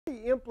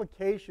the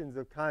implications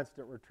of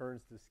constant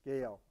returns to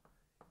scale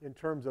in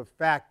terms of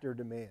factor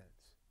demands?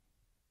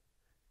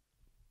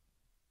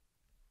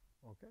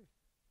 Okay.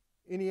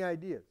 Any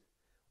ideas?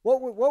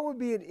 What would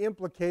be an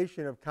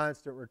implication of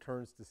constant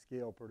returns to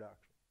scale production?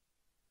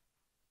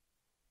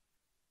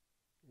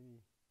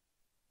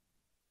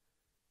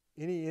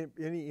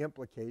 Any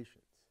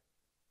implications?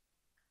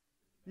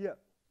 Yeah.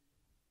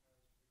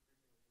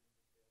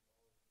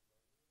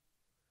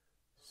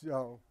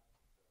 So,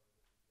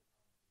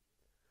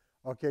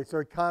 okay, so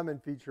a common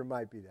feature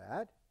might be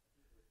that.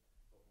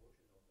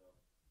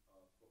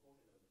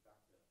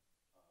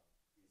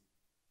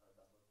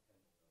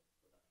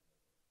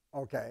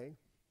 Okay.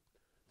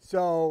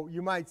 So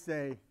you might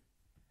say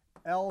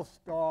L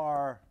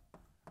star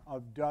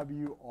of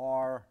W,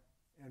 R,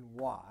 and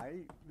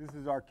Y. This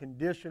is our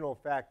conditional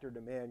factor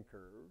demand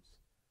curves.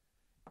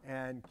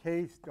 And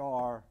K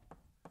star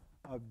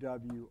of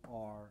W,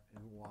 R,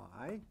 and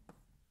Y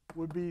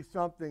would be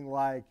something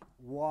like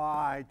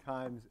Y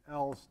times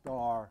L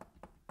star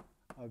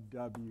of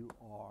W,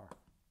 R,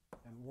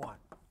 and 1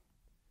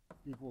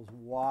 equals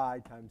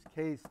Y times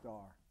K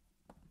star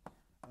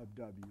of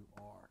W,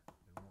 R,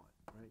 and 1.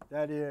 Right?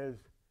 That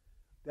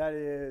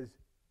is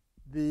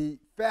the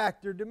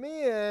factor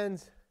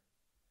demands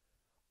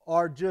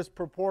are just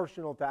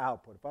proportional to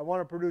output. If I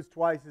want to produce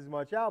twice as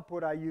much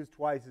output, I use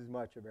twice as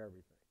much of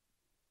everything.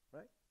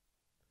 Right?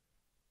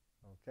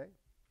 Okay.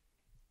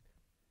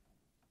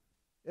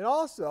 And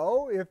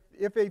also,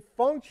 if a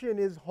function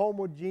is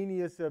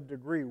homogeneous of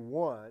degree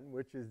 1,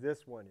 which is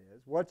this one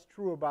is, what's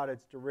true about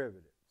its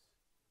derivatives?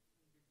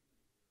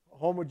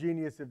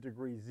 Homogeneous of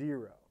degree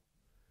 0.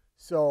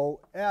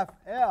 So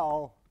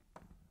FL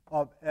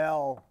of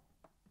L,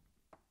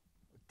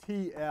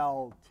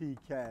 TL,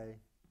 TK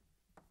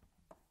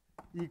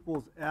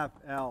equals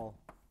FL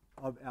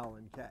of L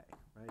and K.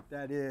 Right?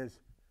 That is,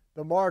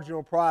 the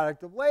marginal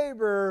product of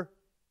labor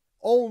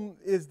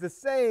is the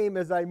same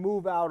as I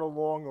move out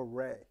along a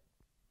ray.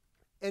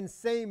 And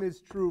same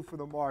is true for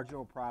the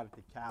marginal product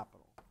of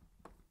capital.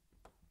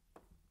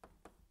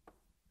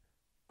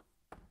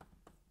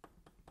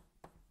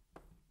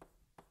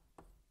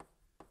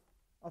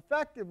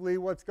 Effectively,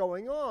 what's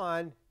going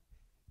on,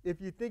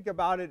 if you think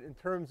about it in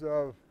terms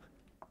of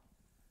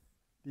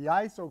the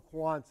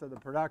isoquants of the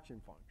production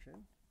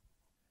function,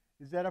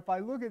 is that if I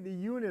look at the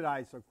unit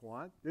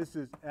isoquant, this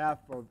is F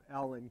of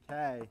L and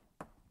K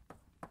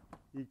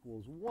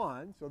equals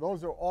 1. So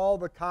those are all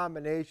the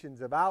combinations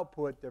of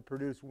output that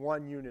produce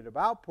 1 unit of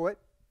output.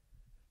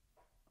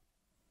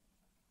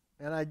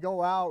 And I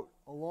go out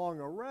along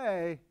a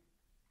ray,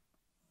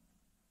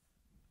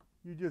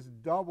 you just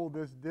double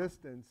this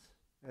distance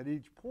at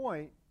each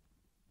point.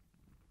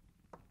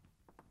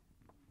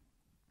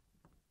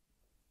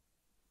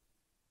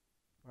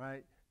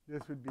 Right?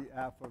 This would be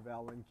F of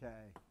L and K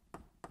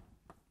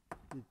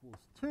equals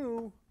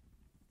 2.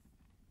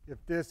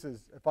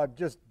 If I've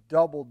just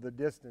doubled the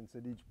distance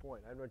at each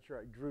point. I'm not sure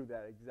I drew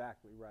that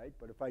exactly right,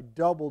 but if I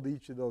doubled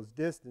each of those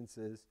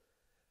distances,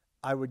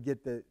 I would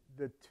get the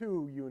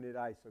 2-unit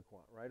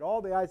isoquant, right?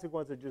 All the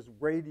isoquants are just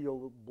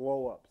radial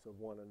blow-ups of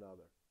one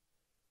another.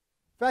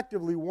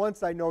 Effectively,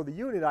 once I know the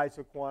unit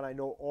isoquant, I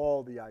know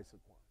all the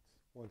isoquants,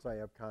 once I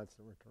have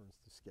constant returns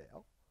to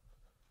scale.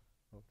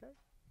 Okay?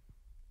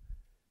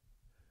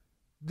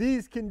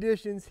 These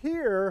conditions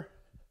here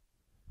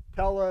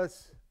tell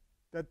us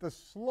that the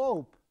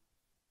slope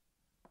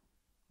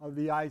of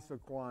the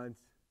isoquants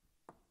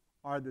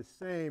are the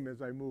same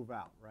as I move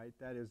out, right?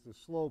 That is, the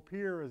slope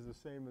here is the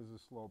same as the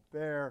slope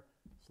there.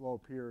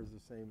 Slope here is the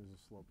same as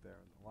the slope there,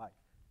 and the like.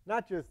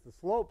 Not just the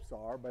slopes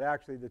are, but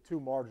actually the two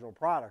marginal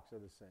products are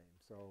the same.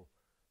 So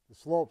the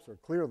slopes are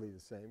clearly the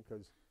same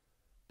because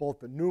both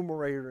the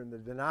numerator and the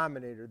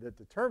denominator that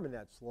determine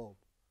that slope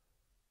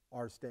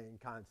are staying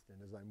constant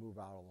as I move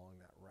out along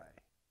that ray.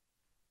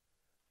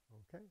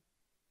 Okay?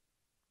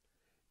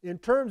 In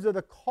terms of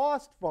the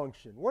cost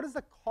function, what does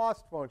the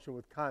cost function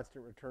with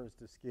constant returns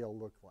to scale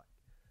look like?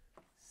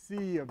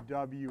 C of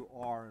W,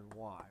 R, and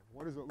Y.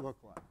 What does it look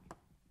like?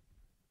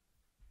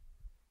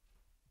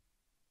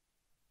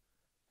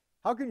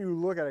 How can you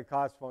look at a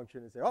cost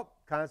function and say, oh,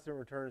 constant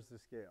returns to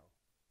scale?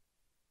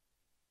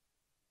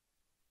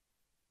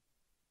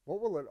 What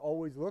will it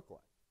always look like?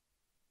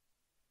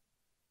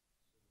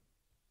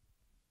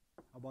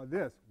 How about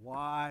this?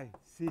 Y,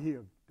 C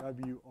of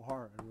W,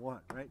 R, and 1,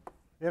 right?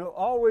 It'll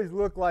always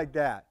look like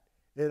that.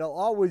 It'll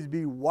always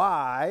be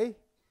Y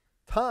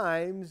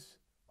times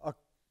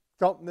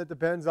something that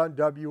depends on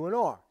W and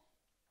R.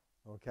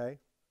 Okay?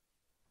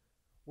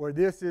 Where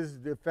this is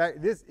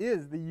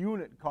the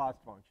unit cost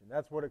function.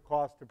 That's what it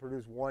costs to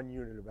produce 1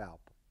 unit of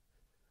output.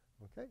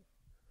 Okay?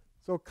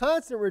 So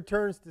constant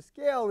returns to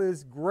scale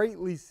is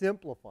greatly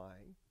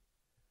simplifying.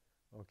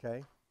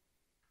 Okay?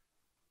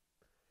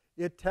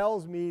 It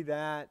tells me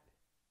that,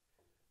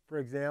 for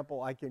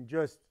example, I can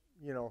just,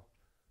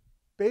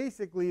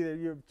 basically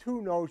you have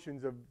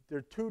there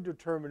are two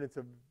determinants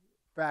of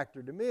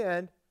factor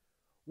demand.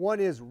 One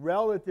is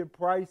relative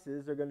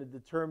prices are going to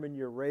determine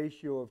your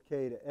ratio of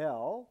K to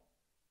L.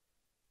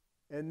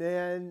 And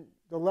then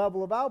the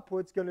level of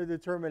output is going to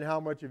determine how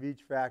much of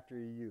each factor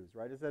you use,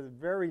 right? It has a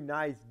very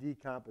nice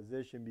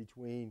decomposition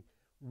between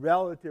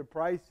relative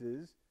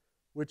prices,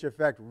 which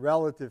affect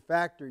relative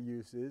factor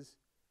uses,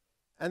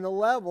 and the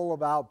level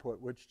of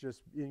output, which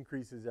just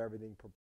increases everything